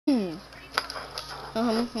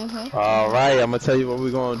All right, I'm gonna tell you what we're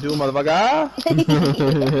gonna do, motherfucker.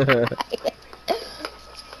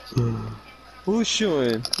 Who's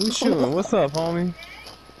shooting? Who's shooting? What's up, homie?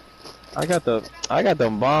 I got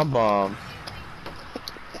them bomb.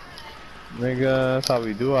 Nigga, that's how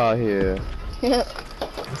we do out here.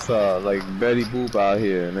 What's up, like Betty Boop out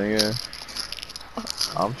here, nigga?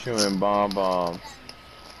 I'm shooting bombs.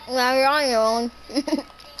 Now you're on your own.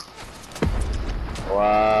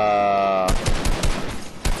 Wow.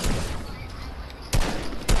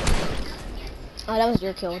 Oh, that was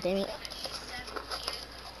your kill, damn it.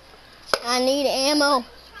 I need ammo.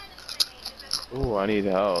 Ooh, I need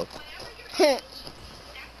help. No,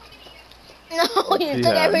 you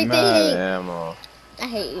took everything. Mad ammo. I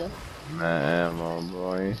hate you. Mad ammo,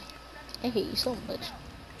 boy. I hate you so much.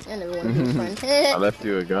 I never want to be a friend. I left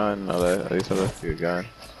you a gun. At least I left you a gun.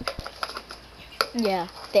 Yeah,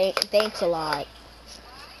 thanks a lot.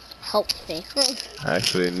 Helped me. I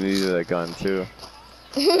actually needed a gun too.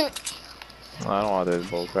 I don't want this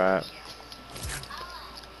bull crap.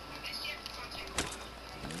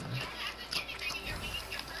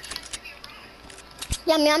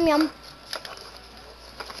 Yum yum yum.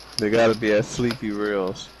 They gotta be at Sleepy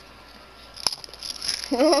Reels.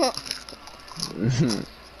 I'm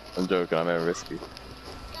joking, I'm at Risky.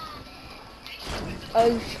 Are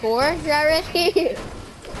you sure you're at Risky?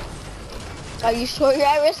 Are you sure you're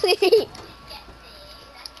at Risky?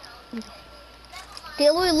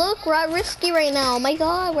 Dilly, look, we're at Risky right now. Oh my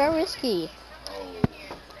god, we're at Risky.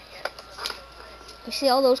 You see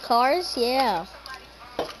all those cars? Yeah.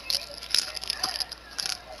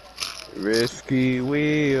 Risky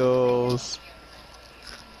Wheels.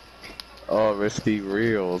 Oh, Risky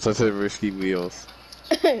Reels. I said Risky Wheels.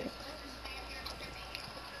 I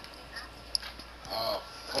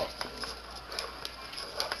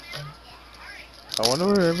wonder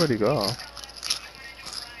where everybody go.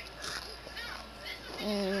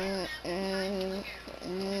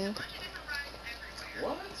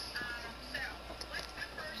 What?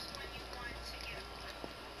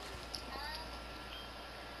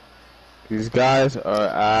 These guys are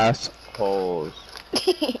assholes.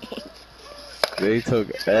 They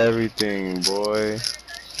took everything, boy.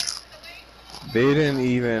 They didn't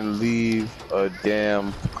even leave a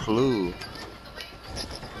damn clue.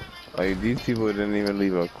 Like, these people didn't even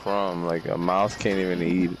leave a crumb. Like, a mouse can't even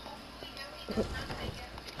eat.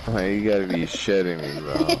 Like, you gotta be shitting me,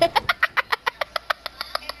 bro.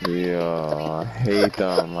 Yo, I hate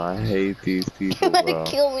them. I hate these people, You're bro. gonna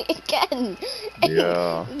kill me again.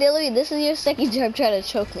 Yeah. Dilly, this is your second time trying to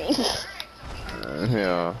choke me.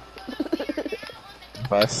 Yeah.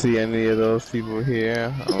 If I see any of those people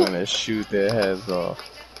here, I'm gonna shoot their heads off.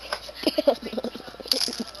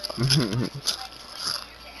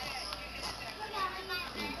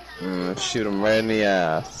 Shoot them right in the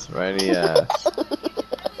ass. Right in the ass.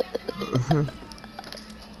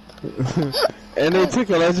 And they took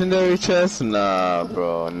a legendary chest? Nah,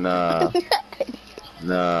 bro. Nah.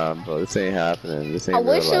 Nah, bro. This ain't happening. This ain't I real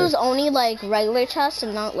wish life. it was only like regular chests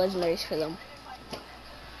and not legendaries for them.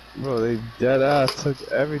 Bro, they dead ass took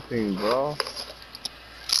everything, bro.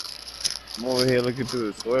 I'm over here looking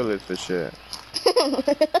through the toilet for shit.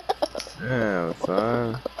 Damn,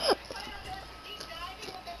 son.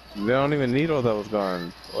 They don't even need all those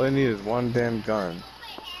guns. All they need is one damn gun.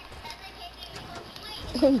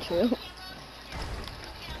 True.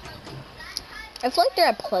 I feel like they're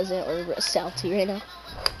at Pleasant or Salty right now.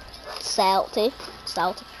 Salty.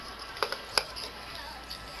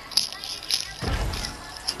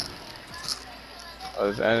 Oh,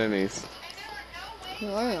 there's enemies.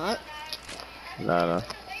 No, they're not. Nah.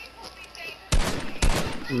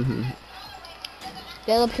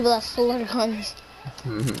 They're the people that stole our guns.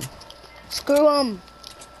 Screw them.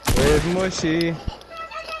 Where's Mushy?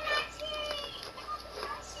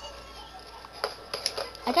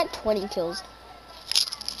 I got 20 kills.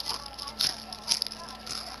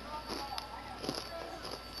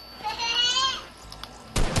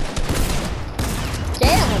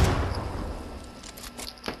 Damn.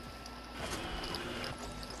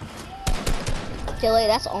 Dilly,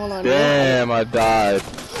 that's all on me. Damn, I died.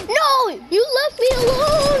 No! You left me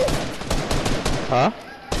alone! Huh?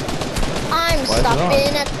 I'm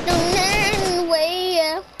stopping at the runway.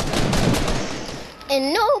 And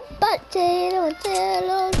nobody don't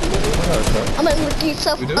tell me. I'm gonna look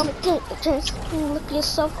yourself. I'm gonna just look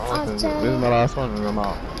yourself. This is my last one and I'm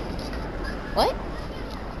out. What?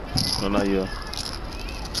 No, not you.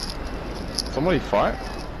 Somebody fart?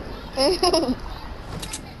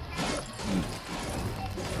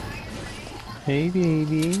 Hey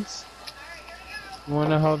babies. You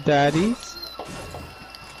wanna help daddies?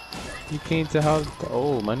 You came to house.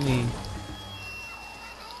 Oh, money.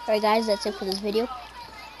 Alright guys, that's it for this video.